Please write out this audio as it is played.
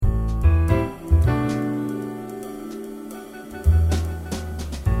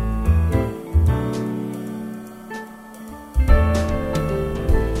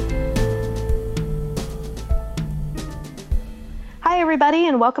everybody,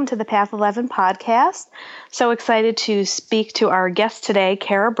 and welcome to the Path 11 podcast. So excited to speak to our guest today,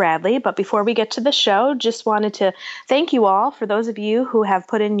 Kara Bradley. But before we get to the show, just wanted to thank you all for those of you who have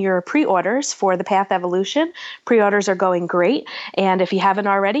put in your pre-orders for the Path Evolution. Pre-orders are going great. And if you haven't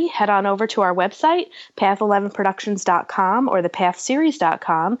already, head on over to our website, path11productions.com or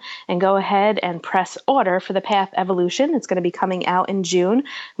thepathseries.com, and go ahead and press order for the Path Evolution. It's going to be coming out in June.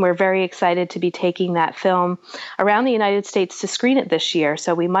 We're very excited to be taking that film around the United States to screen it this year.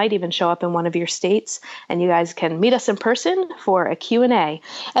 So we might even show up in one of your states, and you guys can meet us in person for a Q&A.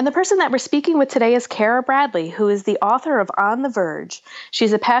 And the person that we're speaking with today is Kara Bradley, who is the author of On the Verge.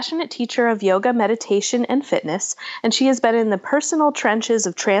 She's a passionate teacher of yoga, meditation, and fitness, and she has been in the personal trenches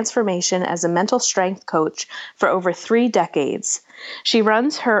of transformation as a mental strength coach for over 3 decades. She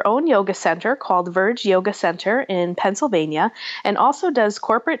runs her own yoga center called Verge Yoga Center in Pennsylvania, and also does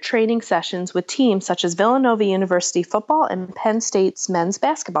corporate training sessions with teams such as Villanova University football and Penn State's men's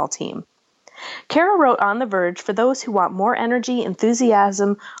basketball team. Kara wrote On the Verge for those who want more energy,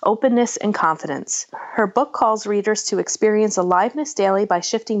 enthusiasm, openness, and confidence. Her book calls readers to experience aliveness daily by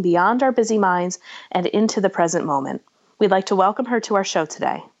shifting beyond our busy minds and into the present moment. We'd like to welcome her to our show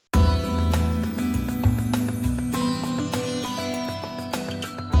today.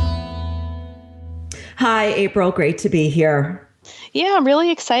 Hi, April. Great to be here. Yeah, I'm really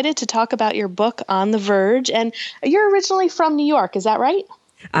excited to talk about your book, On the Verge. And you're originally from New York, is that right?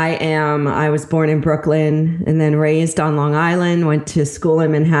 I am. I was born in Brooklyn and then raised on Long Island, went to school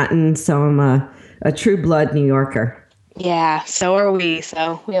in Manhattan. So I'm a true blood New Yorker. Yeah, so are we.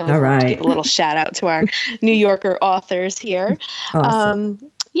 So we always All right. give a little shout out to our New Yorker authors here. Awesome.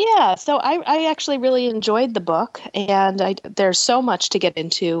 Yeah, so I actually really enjoyed the book, and there's so much to get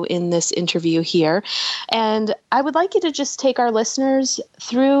into in this interview here. And I would like you to just take our listeners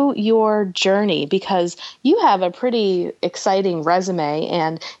through your journey, because you have a pretty exciting resume,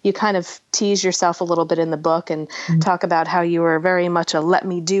 and you kind of tease yourself a little bit in the book and talk about how you were very much a let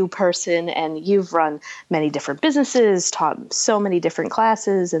me do person, and you've run many different businesses, taught so many different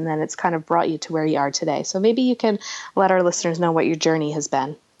classes, and then it's kind of brought you to where you are today. So maybe you can let our listeners know what your journey has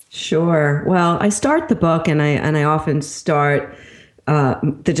been. Sure. Well, I start the book and I often start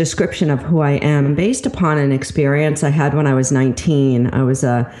the description of who I am based upon an experience I had when I was 19. I was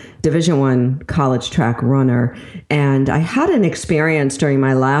a Division I college track runner, and I had an experience during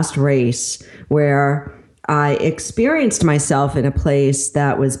my last race where I experienced myself in a place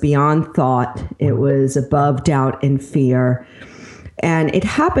that was beyond thought. It was above doubt and fear. And it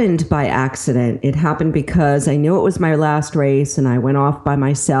happened by accident. It happened because I knew it was my last race, and I went off by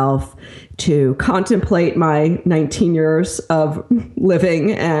myself to contemplate my 19 years of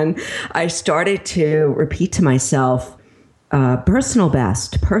living. And I started to repeat to myself, personal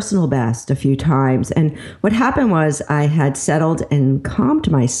best a few times. And what happened was I had settled and calmed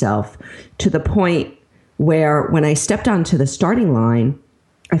myself to the point where when I stepped onto the starting line,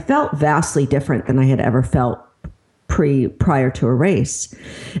 I felt vastly different than I had ever felt prior to a race.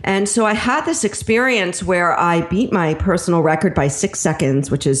 And so I had this experience where I beat my personal record by 6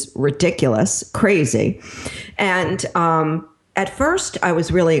 seconds, which is ridiculous, crazy. And at first I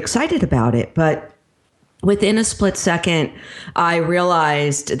was really excited about it, but within a split second, I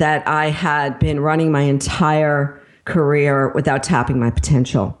realized that I had been running my entire career without tapping my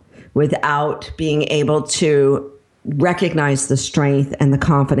potential, without being able to recognize the strength and the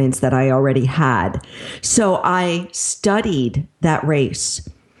confidence that I already had. So I studied that race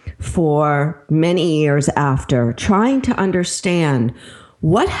for many years after, trying to understand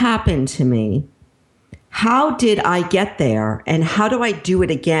what happened to me, how did I get there, and how do I do it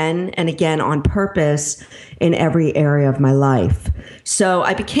again and again on purpose in every area of my life. So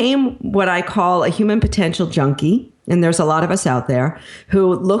I became what I call a human potential junkie. And there's a lot of us out there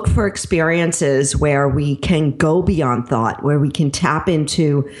who look for experiences where we can go beyond thought, where we can tap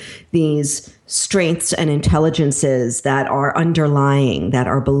into these strengths and intelligences that are underlying, that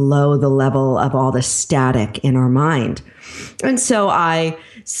are below the level of all the static in our mind. And so I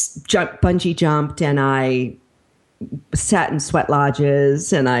bungee jumped, and I sat in sweat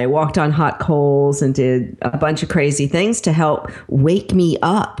lodges, and I walked on hot coals and did a bunch of crazy things to help wake me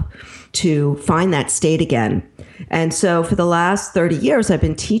up to find that state again. And so for the last 30 years, I've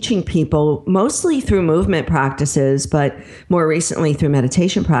been teaching people, mostly through movement practices, but more recently through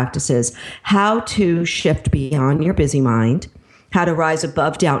meditation practices, how to shift beyond your busy mind, how to rise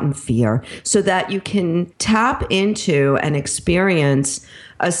above doubt and fear, so that you can tap into and experience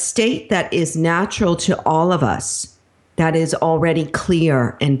a state that is natural to all of us, that is already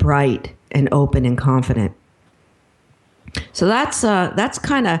clear and bright and open and confident. So that's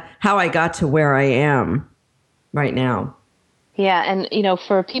kind of how I got to where I am right now. Yeah, and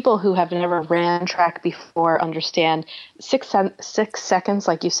for people who have never ran track before, understand 6 seconds,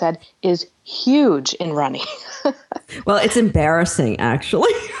 like you said, is huge in running. Well, it's embarrassing, actually.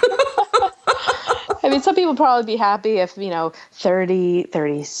 I mean, some people probably be happy if 30,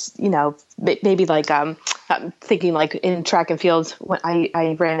 maybe like I'm thinking like in track and fields. When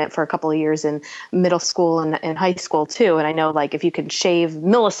I ran it for a couple of years in middle school and high school too, and I know like if you can shave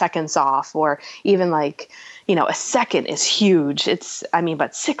milliseconds off, or even like a second is huge.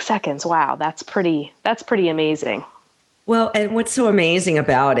 But 6 seconds, wow, that's pretty amazing. Well, and what's so amazing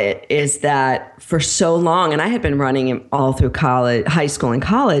about it is that for so long, and I had been running all through college, high school and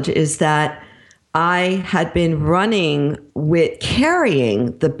college, is that I had been running with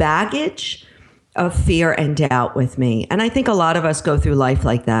carrying the baggage of fear and doubt with me. And I think a lot of us go through life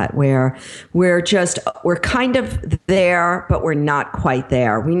like that, where we're kind of there, but we're not quite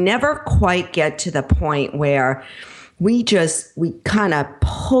there. We never quite get to the point where we kind of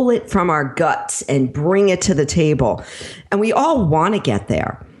pull it from our guts and bring it to the table. And we all want to get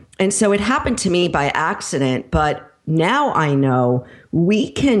there. And so it happened to me by accident, but now I know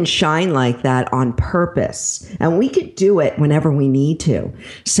we can shine like that on purpose, and we could do it whenever we need to.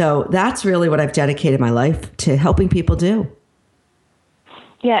 So that's really what I've dedicated my life to helping people do.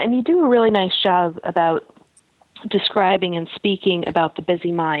 Yeah, and you do a really nice job about describing and speaking about the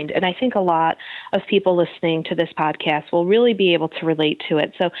busy mind. And I think a lot of people listening to this podcast will really be able to relate to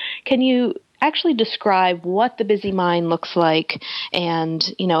it. So can you actually describe what the busy mind looks like? And,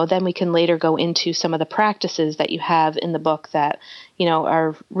 then we can later go into some of the practices that you have in the book that,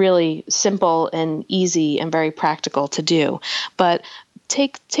 are really simple and easy and very practical to do. But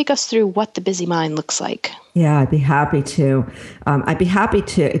take us through what the busy mind looks like. Yeah, I'd be happy to. I'd be happy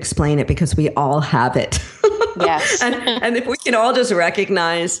to explain it because we all have it. Yes. and if we can all just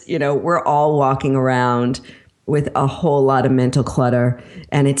recognize, we're all walking around with a whole lot of mental clutter,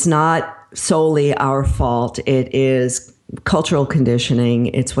 and it's not solely our fault. It is cultural conditioning.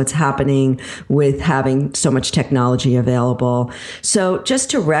 It's what's happening with having so much technology available. So just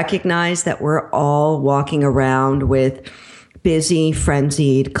to recognize that we're all walking around with busy,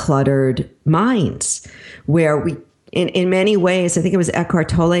 frenzied, cluttered minds, where we, in many ways, I think it was Eckhart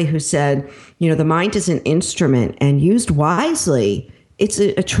Tolle who said, the mind is an instrument, and used wisely, it's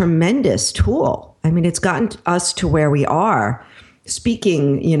a tremendous tool. I mean, it's gotten us to where we are,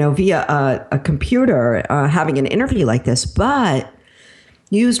 speaking, via a computer, having an interview like this, but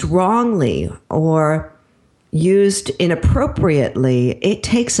used wrongly or used inappropriately, it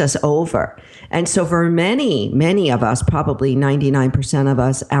takes us over. And so for many of us, probably 99% of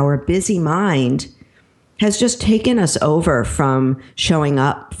us, our busy mind has just taken us over from showing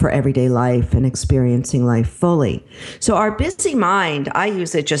up for everyday life and experiencing life fully. So our busy mind, I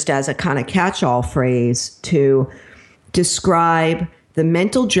use it just as a kind of catch-all phrase to describe the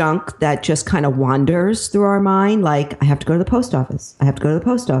mental junk that just kind of wanders through our mind, like, I have to go to the post office. I have to go to the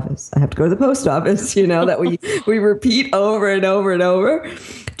post office. I have to go to the post office, that we repeat over and over and over,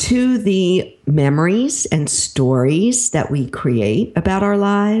 to the memories and stories that we create about our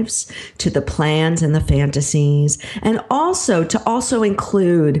lives, to the plans and the fantasies, and also to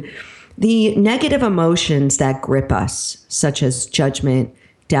include the negative emotions that grip us, such as judgment,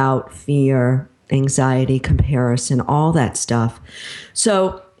 doubt, fear, anxiety, comparison, all that stuff.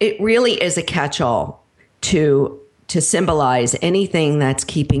 So it really is a catch-all to symbolize anything that's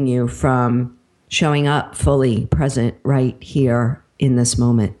keeping you from showing up fully present right here in this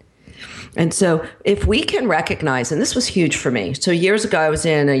moment. And so if we can recognize, and this was huge for me. So years ago, I was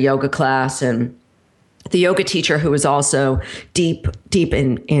in a yoga class, and the yoga teacher, who was also deep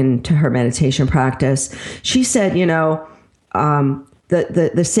into her meditation practice, she said,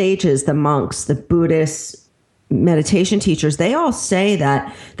 the sages, the monks, the Buddhist meditation teachers, they all say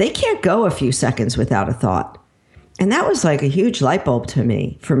that they can't go a few seconds without a thought. And that was like a huge light bulb for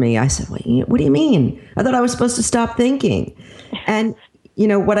me. I said, what do you mean? I thought I was supposed to stop thinking. And,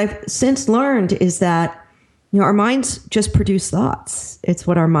 what I've since learned is that, our minds just produce thoughts. It's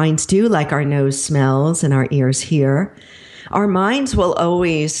what our minds do, like our nose smells and our ears hear. Our minds will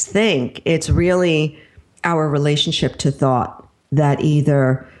always think. It's really our relationship to thought that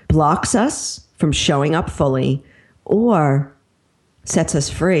either blocks us from showing up fully or sets us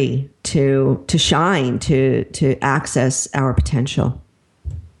free to shine, to access our potential.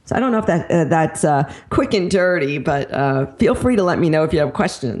 So I don't know if that's quick and dirty, but feel free to let me know if you have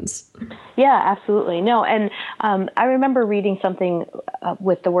questions. Yeah, absolutely. No, and I remember reading something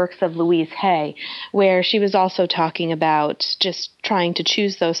with the works of Louise Hay, where she was also talking about just trying to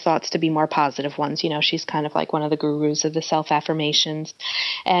choose those thoughts to be more positive ones. She's kind of like one of the gurus of the self-affirmations.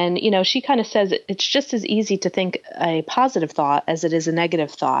 And, she kind of says it's just as easy to think a positive thought as it is a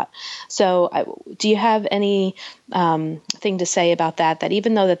negative thought. So do you have any thing to say about that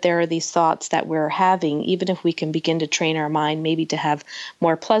even though that there are these thoughts that we're having, even if we can begin to train our mind maybe to have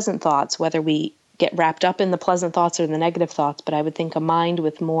more pleasant thoughts, whether we get wrapped up in the pleasant thoughts or the negative thoughts, but I would think a mind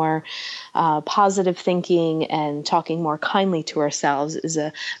with more positive thinking and talking more kindly to ourselves is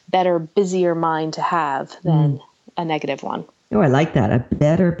a better, busier mind to have than a negative one. Oh, I like that. A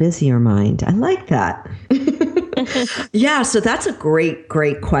better, busier mind. I like that. Yeah, so that's a great,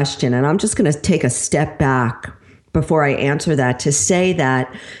 great question. And I'm just going to take a step back before I answer that to say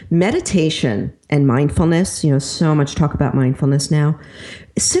that meditation and mindfulness, so much talk about mindfulness now,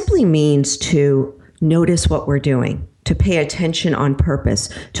 simply means to notice what we're doing, to pay attention on purpose,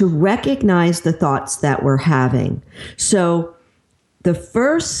 to recognize the thoughts that we're having. So the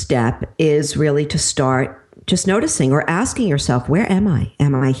first step is really to start just noticing or asking yourself, where am I?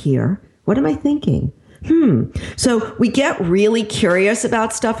 Am I here? What am I thinking? So we get really curious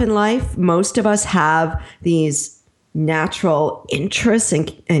about stuff in life. Most of us have these natural interests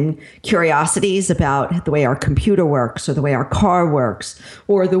and curiosities about the way our computer works or the way our car works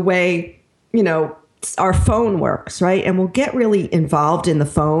or the way, our phone works, right? And we'll get really involved in the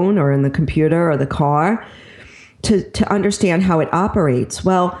phone or in the computer or the car to understand how it operates.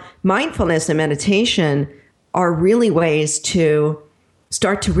 Well, mindfulness and meditation are really ways to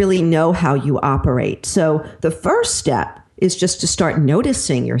start to really know how you operate. So the first step is just to start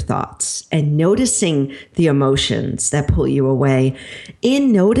noticing your thoughts and noticing the emotions that pull you away.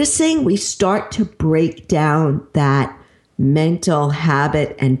 In noticing, we start to break down that mental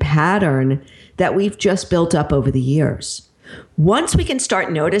habit and pattern that we've just built up over the years. Once we can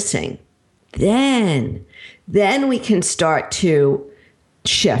start noticing, then we can start to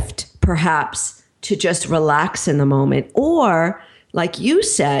shift, perhaps to just relax in the moment. Or, like you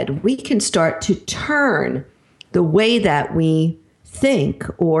said, we can start to turn the way that we think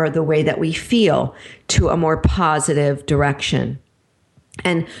or the way that we feel to a more positive direction.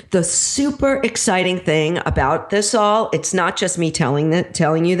 And the super exciting thing about this all, it's not just me telling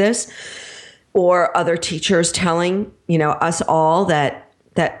you this or other teachers telling, us all that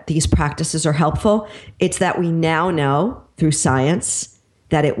these practices are helpful. It's that we now know through science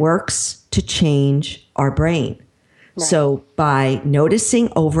that it works to change our brain. Right. So by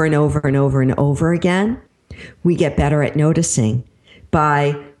noticing over and over and over and over again, we get better at noticing.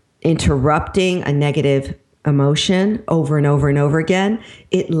 By interrupting a negative emotion over and over and over again,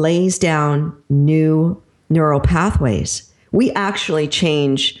 it lays down new neural pathways. We actually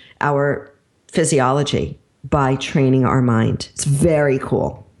change our physiology by training our mind. It's very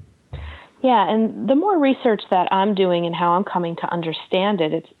cool. Yeah, and the more research that I'm doing and how I'm coming to understand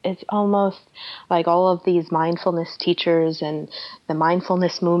it, it's almost like all of these mindfulness teachers and the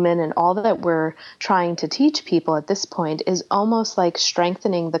mindfulness movement and all that we're trying to teach people at this point is almost like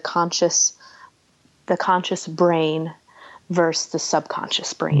strengthening the conscious brain versus the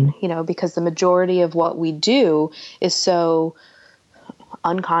subconscious brain, because the majority of what we do is so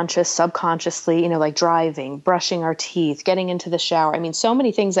unconscious, subconsciously, like driving, brushing our teeth, getting into the shower. I mean, so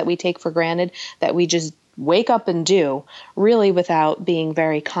many things that we take for granted that we just wake up and do really without being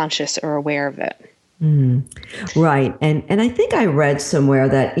very conscious or aware of it. Right. And I think I read somewhere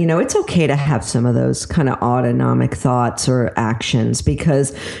that, it's okay to have some of those kind of autonomic thoughts or actions,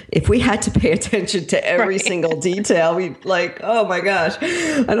 because if we had to pay attention to every single detail, we'd like, oh my gosh,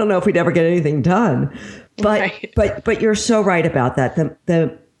 I don't know if we'd ever get anything done. But you're so right about that.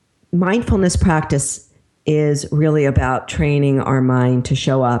 The mindfulness practice is really about training our mind to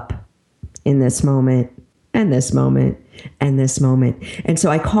show up in this moment and this moment and this moment. And so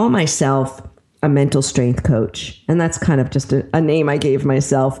I call myself a mental strength coach. And that's kind of just a name I gave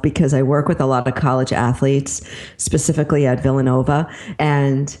myself because I work with a lot of college athletes, specifically at Villanova.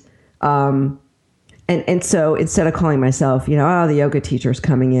 And so instead of calling myself, the yoga teacher's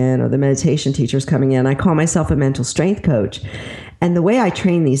coming in or the meditation teacher's coming in, I call myself a mental strength coach. And the way I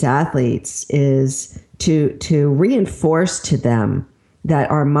train these athletes is to reinforce to them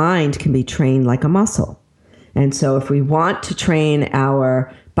that our mind can be trained like a muscle. And so if we want to train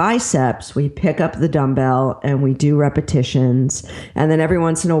our biceps, we pick up the dumbbell and we do repetitions. And then every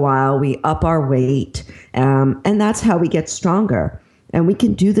once in a while, we up our weight. And that's how we get stronger. And we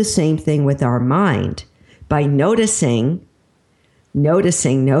can do the same thing with our mind by noticing.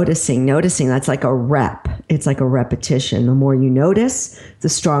 That's like a rep. it's like a repetition. The more you notice, the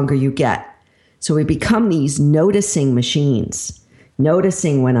stronger you get. So we become these noticing machines,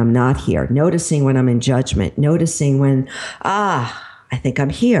 noticing when I'm not here, noticing when I'm in judgment, noticing when, I think I'm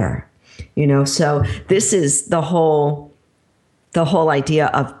here. So this is the whole idea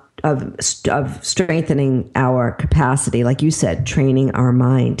of strengthening our capacity. Like you said, training our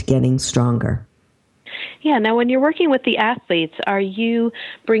mind, getting stronger. Yeah. Now, when you're working with the athletes, are you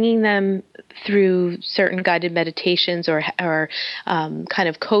bringing them through certain guided meditations or kind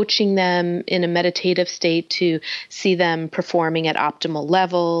of coaching them in a meditative state to see them performing at optimal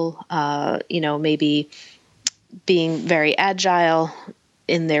level, maybe being very agile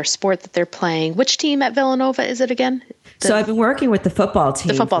in their sport that they're playing? Which team at Villanova is it again? So I've been working with the football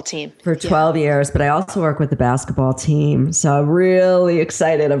team. For 12 years, but I also work with the basketball team. So I'm really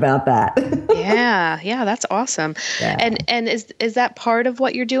excited about that. Yeah, that's awesome. Yeah. And is that part of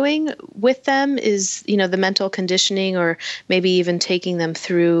what you're doing with them? Is, the mental conditioning, or maybe even taking them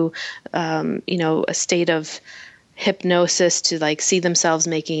through a state of hypnosis to like see themselves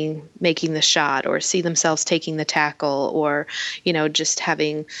making the shot, or see themselves taking the tackle, or just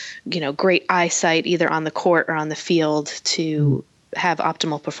having great eyesight either on the court or on the field to have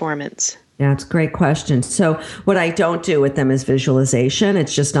optimal performance? Yeah, it's a great question. So what I don't do with them is visualization.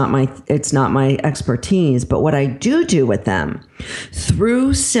 It's just not my expertise. But what I do with them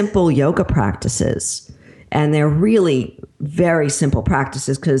through simple yoga practices, and they're really very simple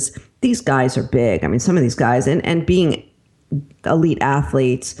practices because these guys are big. I mean, some of these guys, and being elite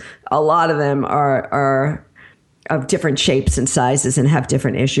athletes, a lot of them are of different shapes and sizes and have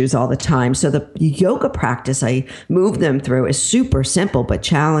different issues all the time. So the yoga practice I move them through is super simple but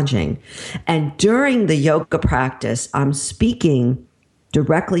challenging. And during the yoga practice, I'm speaking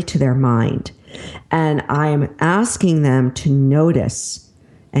directly to their mind. And I'm asking them to notice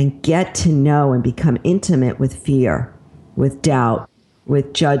and get to know and become intimate with fear, with doubt,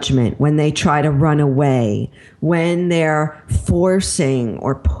 with judgment, when they try to run away, when they're forcing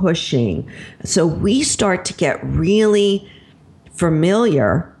or pushing. So we start to get really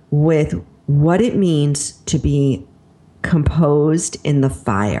familiar with what it means to be composed in the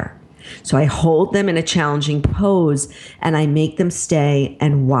fire. So I hold them in a challenging pose and I make them stay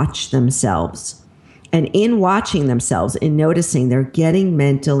and watch themselves. And in watching themselves, in noticing, they're getting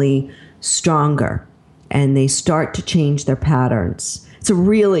mentally stronger and they start to change their patterns. It's a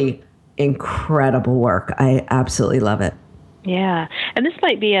really incredible work. I absolutely love it. Yeah. And this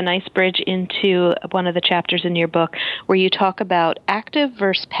might be a nice bridge into one of the chapters in your book where you talk about active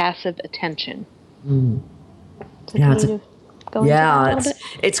versus passive attention. So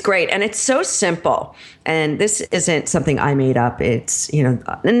it's great. And it's so simple. And this isn't something I made up. It's,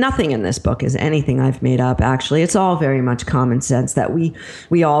 nothing in this book is anything I've made up, actually. It's all very much common sense that we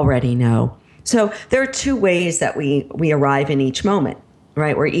already know. So there are two ways that we arrive in each moment.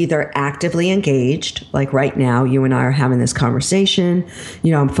 Right? We're either actively engaged, like right now, you and I are having this conversation.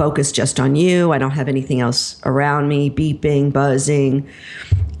 I'm focused just on you. I don't have anything else around me, beeping, buzzing.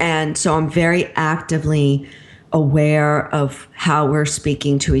 And so I'm very actively aware of how we're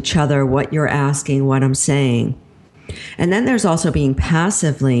speaking to each other, what you're asking, what I'm saying. And then there's also being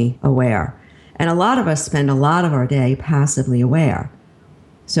passively aware. And a lot of us spend a lot of our day passively aware.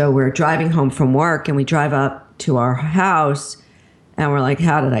 So we're driving home from work and we drive up to our house and we're like,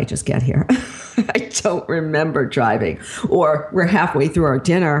 how did I just get here? I don't remember driving. Or we're halfway through our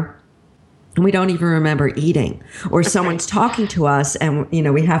dinner and we don't even remember eating. Or someone's talking to us and,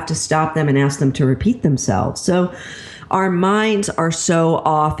 we have to stop them and ask them to repeat themselves. So our minds are so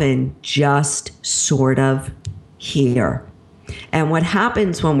often just sort of here. And what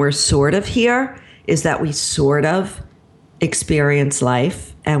happens when we're sort of here is that we sort of experience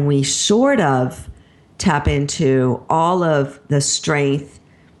life and we sort of tap into all of the strength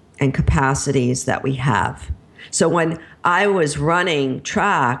and capacities that we have. So when I was running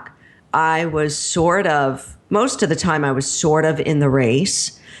track, I was most of the time I was sort of in the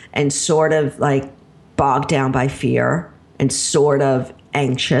race and sort of like bogged down by fear and sort of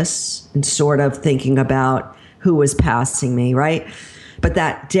anxious and sort of thinking about who was passing me, right? But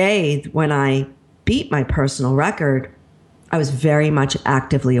that day when I beat my personal record, I was very much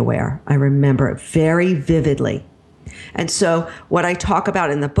actively aware. I remember it very vividly. And so what I talk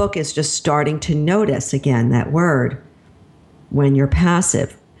about in the book is just starting to notice, again, that word, when you're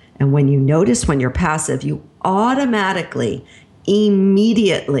passive. And when you notice when you're passive, you automatically,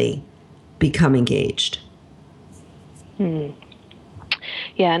 immediately become engaged. Yeah,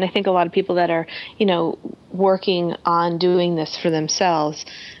 and I think a lot of people that are, working on doing this for themselves,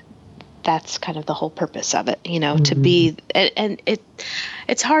 that's kind of the whole purpose of it, to be, and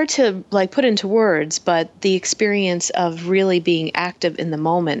it's hard to like put into words, but the experience of really being active in the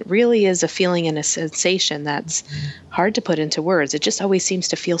moment really is a feeling and a sensation that's hard to put into words. It just always seems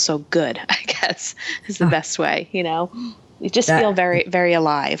to feel so good, I guess, is the best way, You just feel very, very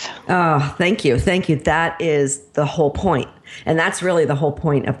alive. Oh, thank you. Thank you. That is the whole point. And that's really the whole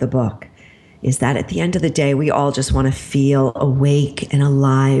point of the book, is that at the end of the day, we all just want to feel awake and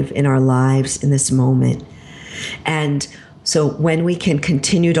alive in our lives in this moment. And so when we can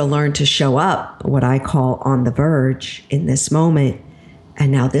continue to learn to show up, what I call on the verge, in this moment,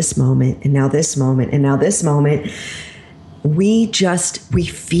 and now this moment, and now this moment, and now this moment, we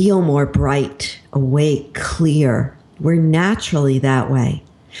feel more bright, awake, clear. We're naturally that way.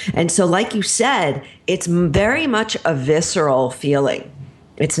 And so like you said, it's very much a visceral feeling.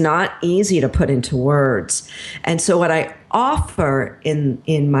 It's not easy to put into words. And so what I offer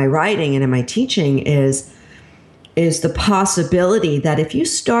in my writing and in my teaching is the possibility that if you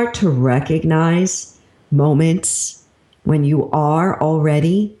start to recognize moments when you are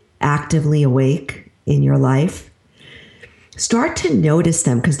already actively awake in your life, start to notice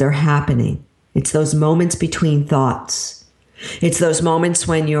them because they're happening. It's those moments between thoughts. It's those moments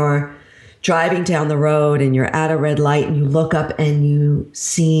when you're driving down the road and you're at a red light and you look up and you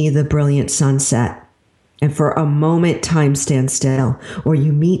see the brilliant sunset. And for a moment, time stands still. Or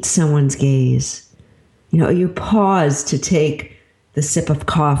you meet someone's gaze. You pause to take the sip of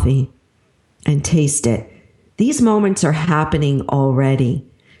coffee and taste it. These moments are happening already.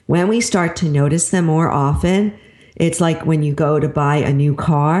 When we start to notice them more often, it's like when you go to buy a new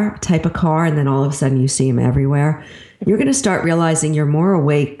type of car, and then all of a sudden you see them everywhere. You're going to start realizing you're more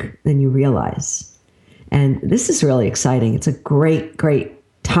awake than you realize. And this is really exciting. It's a great, great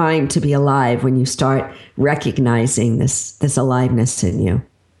time to be alive when you start recognizing this aliveness in you.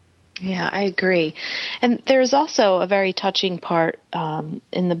 Yeah, I agree. And there's also a very touching part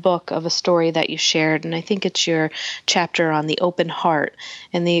in the book of a story that you shared, and I think it's your chapter on the open heart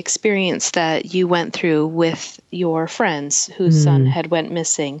and the experience that you went through with your friends whose son had went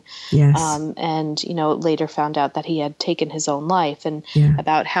missing. Yes. And, later found out that he had taken his own life, and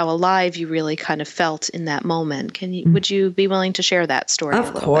about how alive you really kind of felt in that moment. Would you be willing to share that story a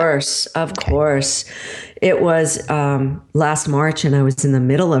little bit? Of course. It was last March, and I was in the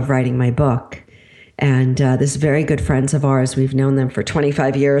middle of writing my book. And this very good friends of ours, we've known them for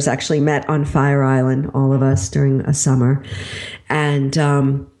 25 years, actually met on Fire Island, all of us, during a summer. And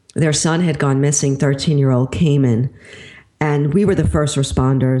their son had gone missing, 13-year-old Cayman. And we were the first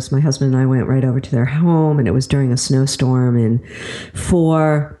responders. My husband and I went right over to their home, and it was during a snowstorm. And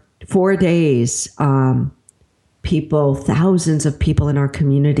for 4 days, thousands of people in our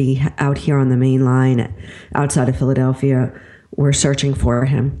community out here on the main line outside of Philadelphia were searching for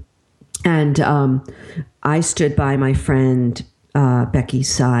him. And I stood by my friend Becky's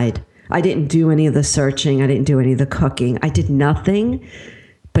side. I didn't do any of the searching. I didn't do any of the cooking. I did nothing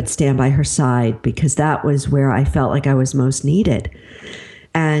but stand by her side because that was where I felt like I was most needed.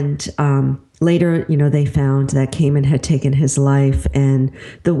 And later, they found that Cayman had taken his life. And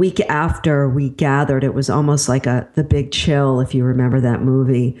the week after we gathered, it was almost like The Big Chill, if you remember that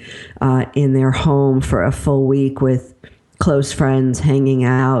movie, in their home for a full week with close friends hanging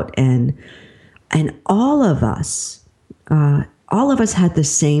out. And all of us had the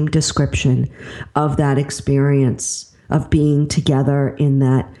same description of that experience of being together in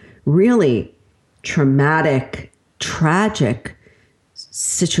that really traumatic, tragic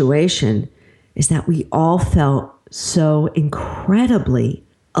situation, is that we all felt so incredibly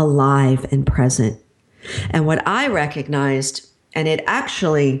alive and present. And what I recognized, and it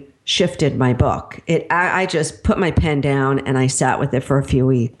actually shifted my book, I just put my pen down and I sat with it for a few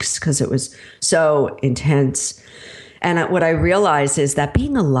weeks because it was so intense. And what I realized is that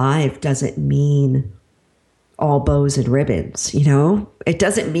being alive doesn't mean all bows and ribbons, It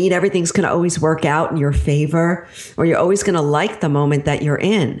doesn't mean everything's going to always work out in your favor or you're always going to like the moment that you're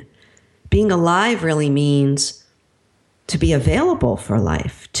in. Being alive really means to be available for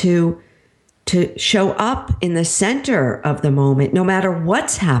life, to show up in the center of the moment, no matter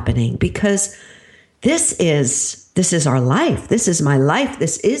what's happening, because this is our life. This is my life.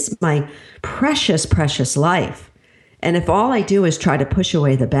 This is my precious, precious life. And if all I do is try to push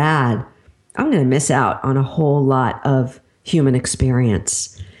away the bad, I'm going to miss out on a whole lot of human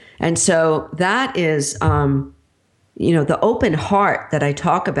experience. And so that is, the open heart that I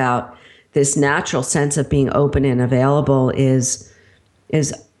talk about, this natural sense of being open and available is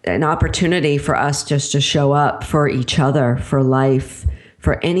an opportunity for us just to show up for each other, for life,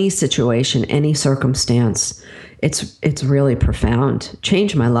 for any situation, any circumstance. It's really profound.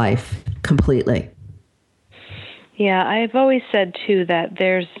 Changed my life. completely. Yeah, I've always said too that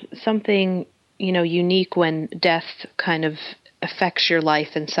there's something, unique when death kind of affects your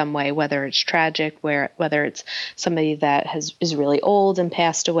life in some way, whether it's tragic, whether it's somebody that is really old and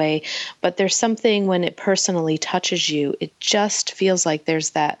passed away. But there's something when it personally touches you, it just feels like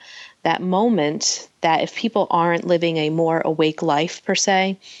there's that moment that if people aren't living a more awake life per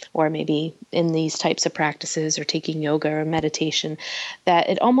se, or maybe in these types of practices or taking yoga or meditation, that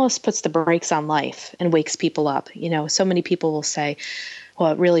it almost puts the brakes on life and wakes people up. So many people will say,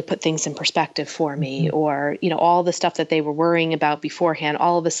 well, it really put things in perspective for me, or, all the stuff that they were worrying about beforehand,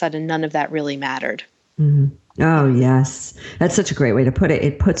 all of a sudden, none of that really mattered. Mm-hmm. Oh, yes. That's such a great way to put it.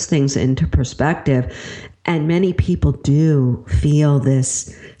 It puts things into perspective. And many people do feel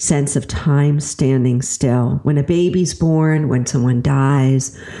this sense of time standing still. When a baby's born, when someone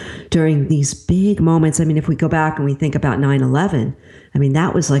dies, during these big moments. I mean, if we go back and we think about 9/11, I mean,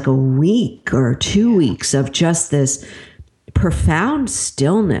 that was like a week or 2 weeks of just this profound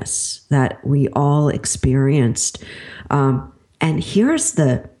stillness that we all experienced. And here's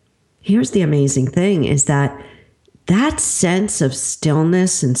the amazing thing is that sense of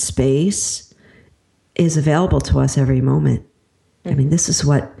stillness and space is available to us every moment. I mean, this is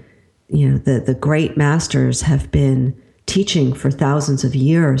what, the great masters have been teaching for thousands of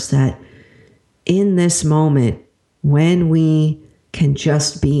years, that in this moment, when we can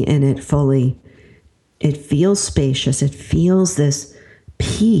just be in it fully, it feels spacious. It feels this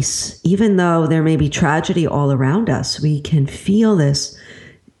peace. Even though there may be tragedy all around us, we can feel this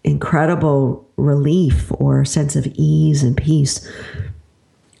incredible relief or sense of ease and peace.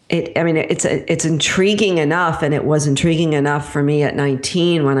 It's intriguing enough, and it was intriguing enough for me at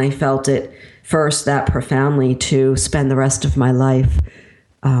 19 when I felt it first that profoundly to spend the rest of my life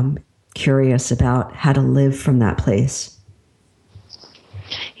curious about how to live from that place.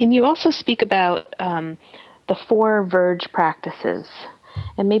 And you also speak about the 4 Verge practices,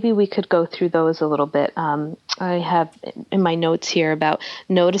 and maybe we could go through those a little bit. I have in my notes here about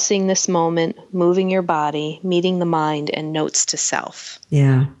noticing this moment, moving your body, meeting the mind, and notes to self.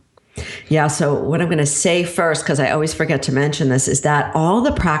 Yeah. Yeah. So what I'm going to say first, because I always forget to mention this, is that all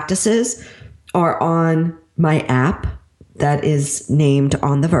the practices are on my app that is named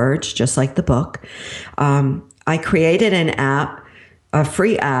On the Verge, just like the book. I created an app, a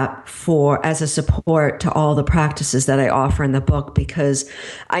free app as a support to all the practices that I offer in the book, because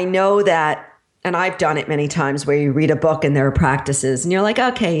I know that, and I've done it many times, where you read a book and there are practices and you're like,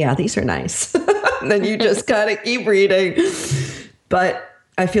 okay, yeah, these are nice. And then you just kind of keep reading. But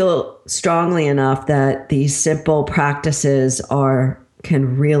I feel strongly enough that these simple practices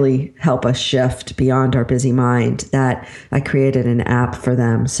can really help us shift beyond our busy mind, that I created an app for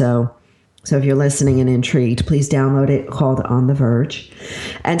them. So if you're listening and intrigued, please download it, called On the Verge.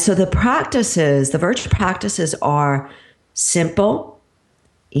 And so the Verge practices are simple,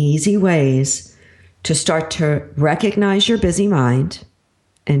 easy ways to start to recognize your busy mind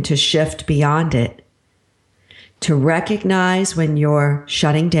and to shift beyond it, to recognize when you're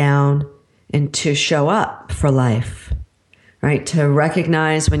shutting down and to show up for life, right? To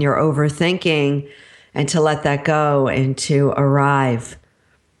recognize when you're overthinking and to let that go and to arrive.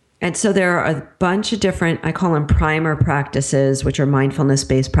 And so there are a bunch of different, I call them primer practices, which are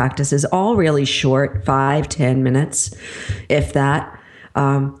mindfulness-based practices, all really short, 5-10 minutes, if that,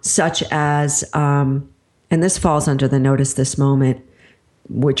 such as, and this falls under the Notice This Moment,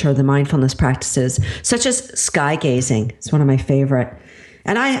 which are the mindfulness practices, such as sky gazing. It's one of my favorite.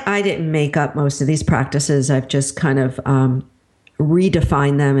 And I didn't make up most of these practices. I've just kind of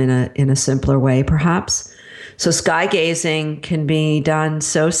redefined them in a simpler way, perhaps. So sky gazing can be done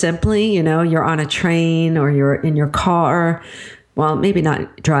so simply. You're on a train or you're in your car. Well, maybe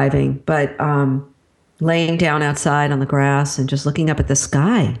not driving, but laying down outside on the grass and just looking up at the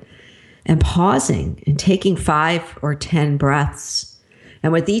sky and pausing and taking 5 or 10 breaths.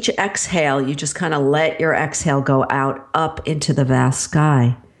 And with each exhale, you just kind of let your exhale go out up into the vast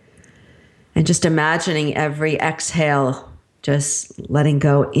sky. And just imagining every exhale, just letting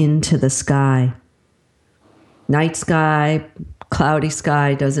go into the sky. Night sky, cloudy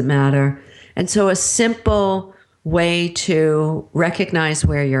sky, doesn't matter. And so a simple way to recognize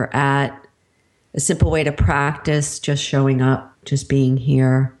where you're at, a simple way to practice just showing up, just being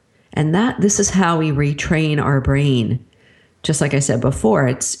here. And this is how we retrain our brain. Just like I said before,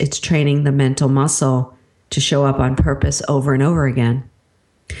 it's training the mental muscle to show up on purpose over and over again.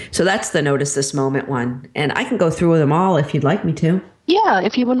 So that's the Notice This Moment one. And I can go through them all if you'd like me to. Yeah,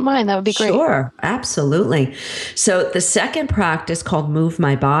 if you wouldn't mind, that would be great. Sure, absolutely. So the second practice, called Move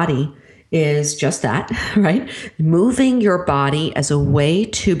My Body, is just that, right? Moving your body as a way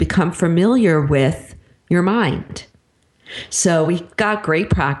to become familiar with your mind. So we've got great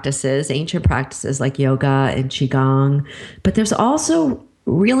practices, ancient practices like yoga and qigong, but there's also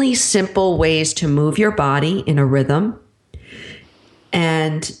really simple ways to move your body in a rhythm.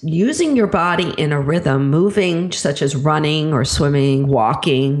 And using your body in a rhythm, moving such as running or swimming,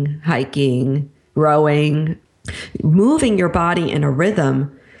 walking, hiking, rowing, moving your body in a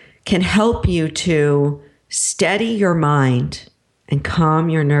rhythm can help you to steady your mind and calm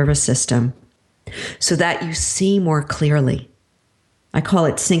your nervous system so that you see more clearly. I call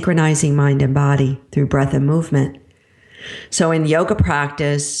it synchronizing mind and body through breath and movement. So in yoga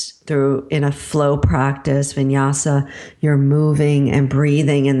practice, in a flow practice, vinyasa, you're moving and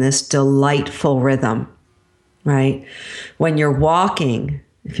breathing in this delightful rhythm, right? When you're walking,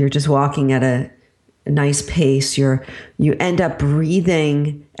 if you're just walking at a nice pace, you end up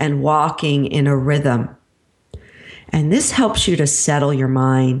breathing and walking in a rhythm. And this helps you to settle your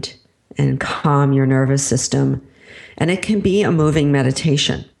mind and calm your nervous system. And it can be a moving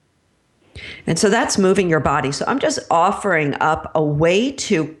meditation. And so that's moving your body. So I'm just offering up a way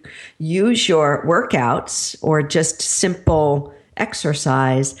to use your workouts or just simple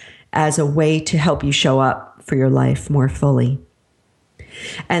exercise as a way to help you show up for your life more fully.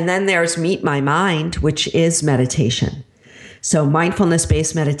 And then there's Meet My Mind, which is meditation. So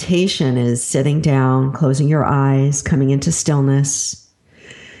mindfulness-based meditation is sitting down, closing your eyes, coming into stillness,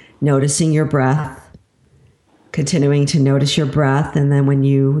 noticing your breath, continuing to notice your breath. And then when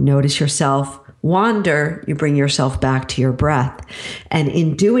you notice yourself wander, you bring yourself back to your breath. And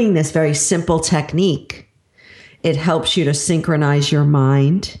in doing this very simple technique, it helps you to synchronize your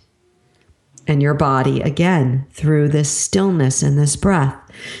mind and your body again through this stillness and this breath.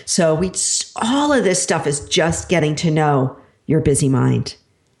 So all of this stuff is just getting to know your busy mind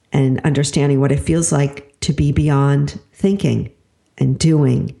and understanding what it feels like to be beyond thinking and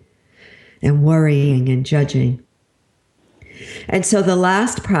doing and worrying and judging. And so the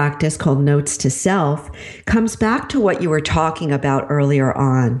last practice, called Notes to Self, comes back to what you were talking about earlier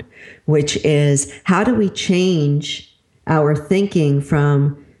on, which is how do we change our thinking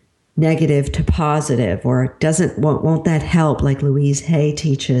from negative to positive, or won't that help, like Louise Hay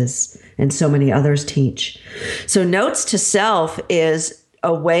teaches and so many others teach. So Notes to Self is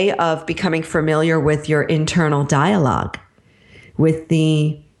a way of becoming familiar with your internal dialogue, with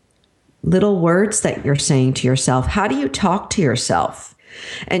the little words that you're saying to yourself. How do you talk to yourself?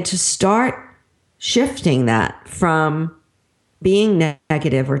 And to start shifting that from being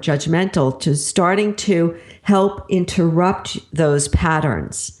negative or judgmental to starting to help interrupt those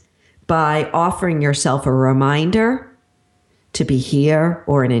patterns by offering yourself a reminder to be here,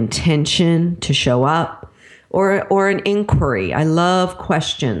 or an intention to show up, or an inquiry. I love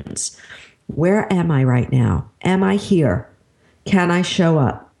questions. Where am I right now? Am I here? Can I show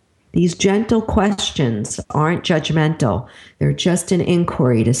up? These gentle questions aren't judgmental. They're just an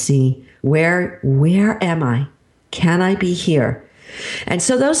inquiry to see where am I? Can I be here? And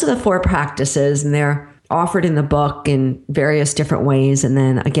so those are the 4 practices, and they're offered in the book in various different ways, and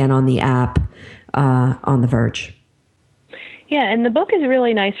then again on the app on The Verge. Yeah, and the book is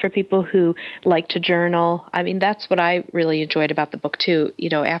really nice for people who like to journal. I mean, that's what I really enjoyed about the book, too. You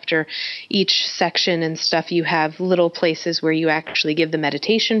know, after each section and stuff, you have little places where you actually give the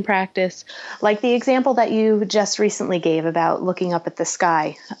meditation practice. Like the example that you just recently gave about looking up at the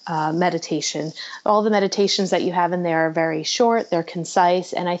sky meditation. All the meditations that you have in there are very short, they're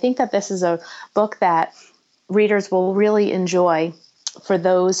concise, and I think that this is a book that readers will really enjoy for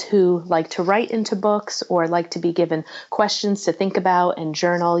those who like to write into books or like to be given questions to think about and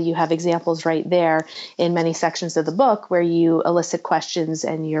journal. You have examples right there in many sections of the book where you elicit questions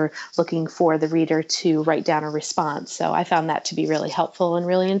and you're looking for the reader to write down a response. So I found that to be really helpful and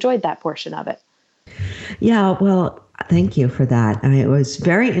really enjoyed that portion of it. Yeah, well, thank you for that. I was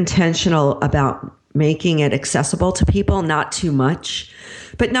very intentional about making it accessible to people, not too much,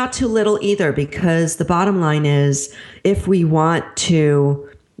 but not too little either, because the bottom line is, if we want to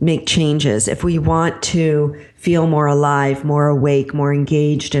make changes, if we want to feel more alive, more awake, more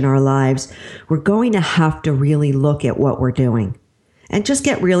engaged in our lives, we're going to have to really look at what we're doing and just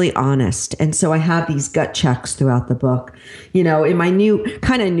get really honest. And so I have these gut checks throughout the book, you know, in my new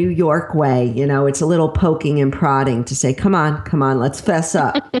kind of New York way. You know, it's a little poking and prodding to say, come on, let's fess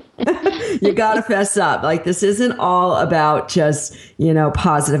up. You got to fess up. Like, this isn't all about just, you know,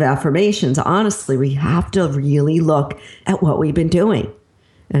 positive affirmations. Honestly, we have to really look at what we've been doing.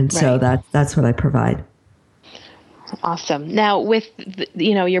 And so that's what I provide. Awesome. Now, with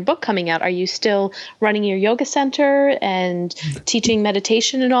your book coming out, are you still running your yoga center and teaching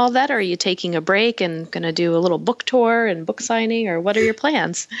meditation and all that? Or are you taking a break and going to do a little book tour and book signing, or what are your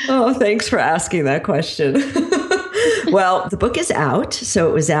plans? Oh, thanks for asking that question. Well, the book is out. So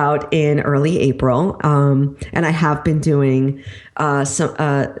it was out in early April. And I have been doing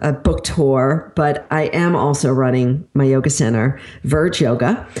a book tour, but I am also running my yoga center, Verge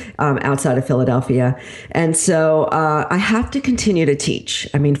Yoga, outside of Philadelphia. And so I have to continue to teach.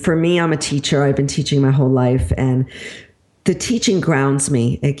 I mean, for me, I'm a teacher. I've been teaching my whole life, and the teaching grounds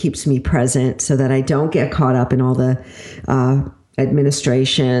me. It keeps me present so that I don't get caught up in all the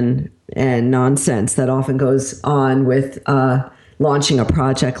administration and nonsense that often goes on with launching a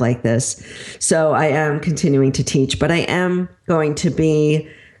project like this. So I am continuing to teach, but I am going to be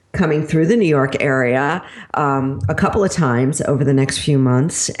coming through the New York area a couple of times over the next few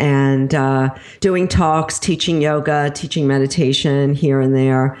months, and doing talks, teaching yoga, teaching meditation here and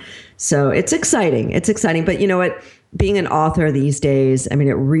there. So it's exciting. It's exciting. But you know what? Being an author these days, I mean,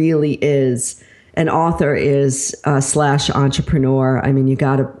 it really is. An author is / entrepreneur. I mean, you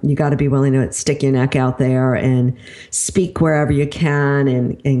gotta be willing to stick your neck out there and speak wherever you can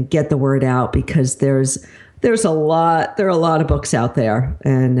and get the word out, because there are a lot of books out there,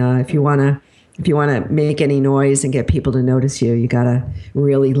 and if you wanna make any noise and get people to notice you, you gotta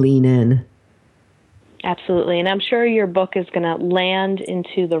really lean in. Absolutely. And I'm sure your book is going to land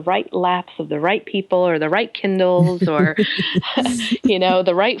into the right laps of the right people, or the right Kindles, or,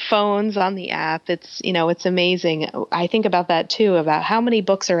 the right phones on the app. It's amazing. I think about that too, about how many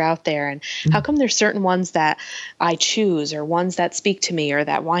books are out there, and how come there's certain ones that I choose, or ones that speak to me, or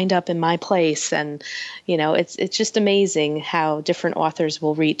that wind up in my place. And, it's just amazing how different authors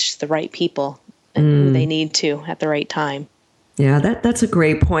will reach the right people and who they need to at the right time. Yeah, that's a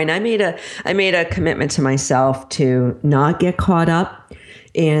great point. I made a commitment to myself to not get caught up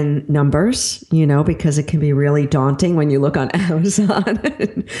in numbers, because it can be really daunting when you look on Amazon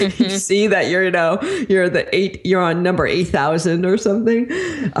and you see that you're on number 8,000 or something.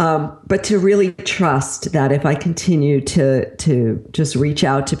 But to really trust that if I continue to just reach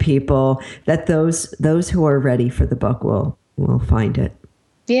out to people, that those who are ready for the book will find it.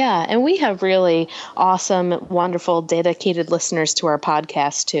 Yeah, and we have really awesome, wonderful, dedicated listeners to our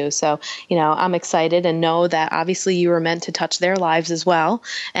podcast too. So, I'm excited and know that obviously you were meant to touch their lives as well,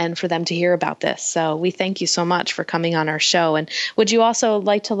 and for them to hear about this. So we thank you so much for coming on our show. And would you also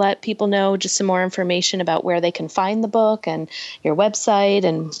like to let people know just some more information about where they can find the book and your website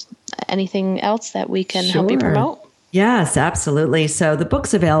and anything else that we can help you promote? Yes, absolutely. So the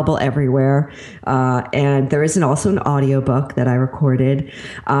book's available everywhere. And there is also an audiobook that I recorded.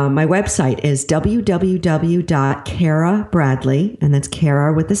 My website is www.karabradley, and that's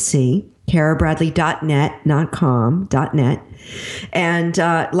Kara with a C, karabradley.net, not com, .net. And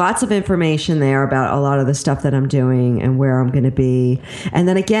lots of information there about a lot of the stuff that I'm doing and where I'm going to be. And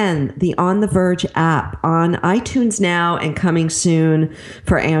then again, the On the Verge app on iTunes now and coming soon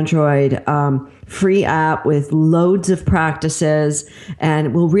for Android. Free app with loads of practices,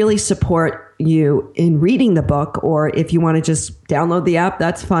 and will really support you in reading the book. Or if you want to just download the app,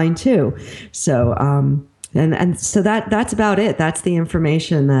 that's fine too. So, and so that's about it. That's the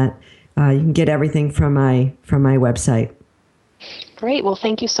information that you can get everything from my website. Great. Well,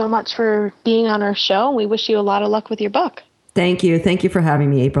 thank you so much for being on our show. We wish you a lot of luck with your book. Thank you. Thank you for having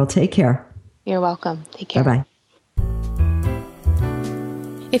me, April. Take care. You're welcome. Take care. Bye-bye.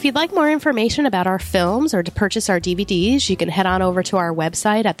 If you'd like more information about our films or to purchase our DVDs, you can head on over to our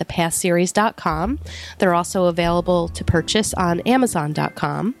website at thepastseries.com. They're also available to purchase on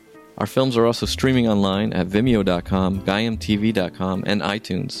Amazon.com. Our films are also streaming online at Vimeo.com, GaiamTV.com, and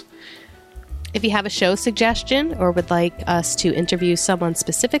iTunes. If you have a show suggestion or would like us to interview someone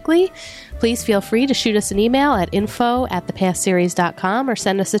specifically, please feel free to shoot us an email at info@thepastseries.com or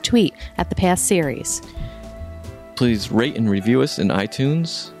send us a tweet at thepastseries. Please rate and review us in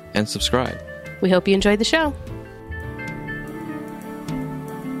iTunes and subscribe. We hope you enjoyed the show.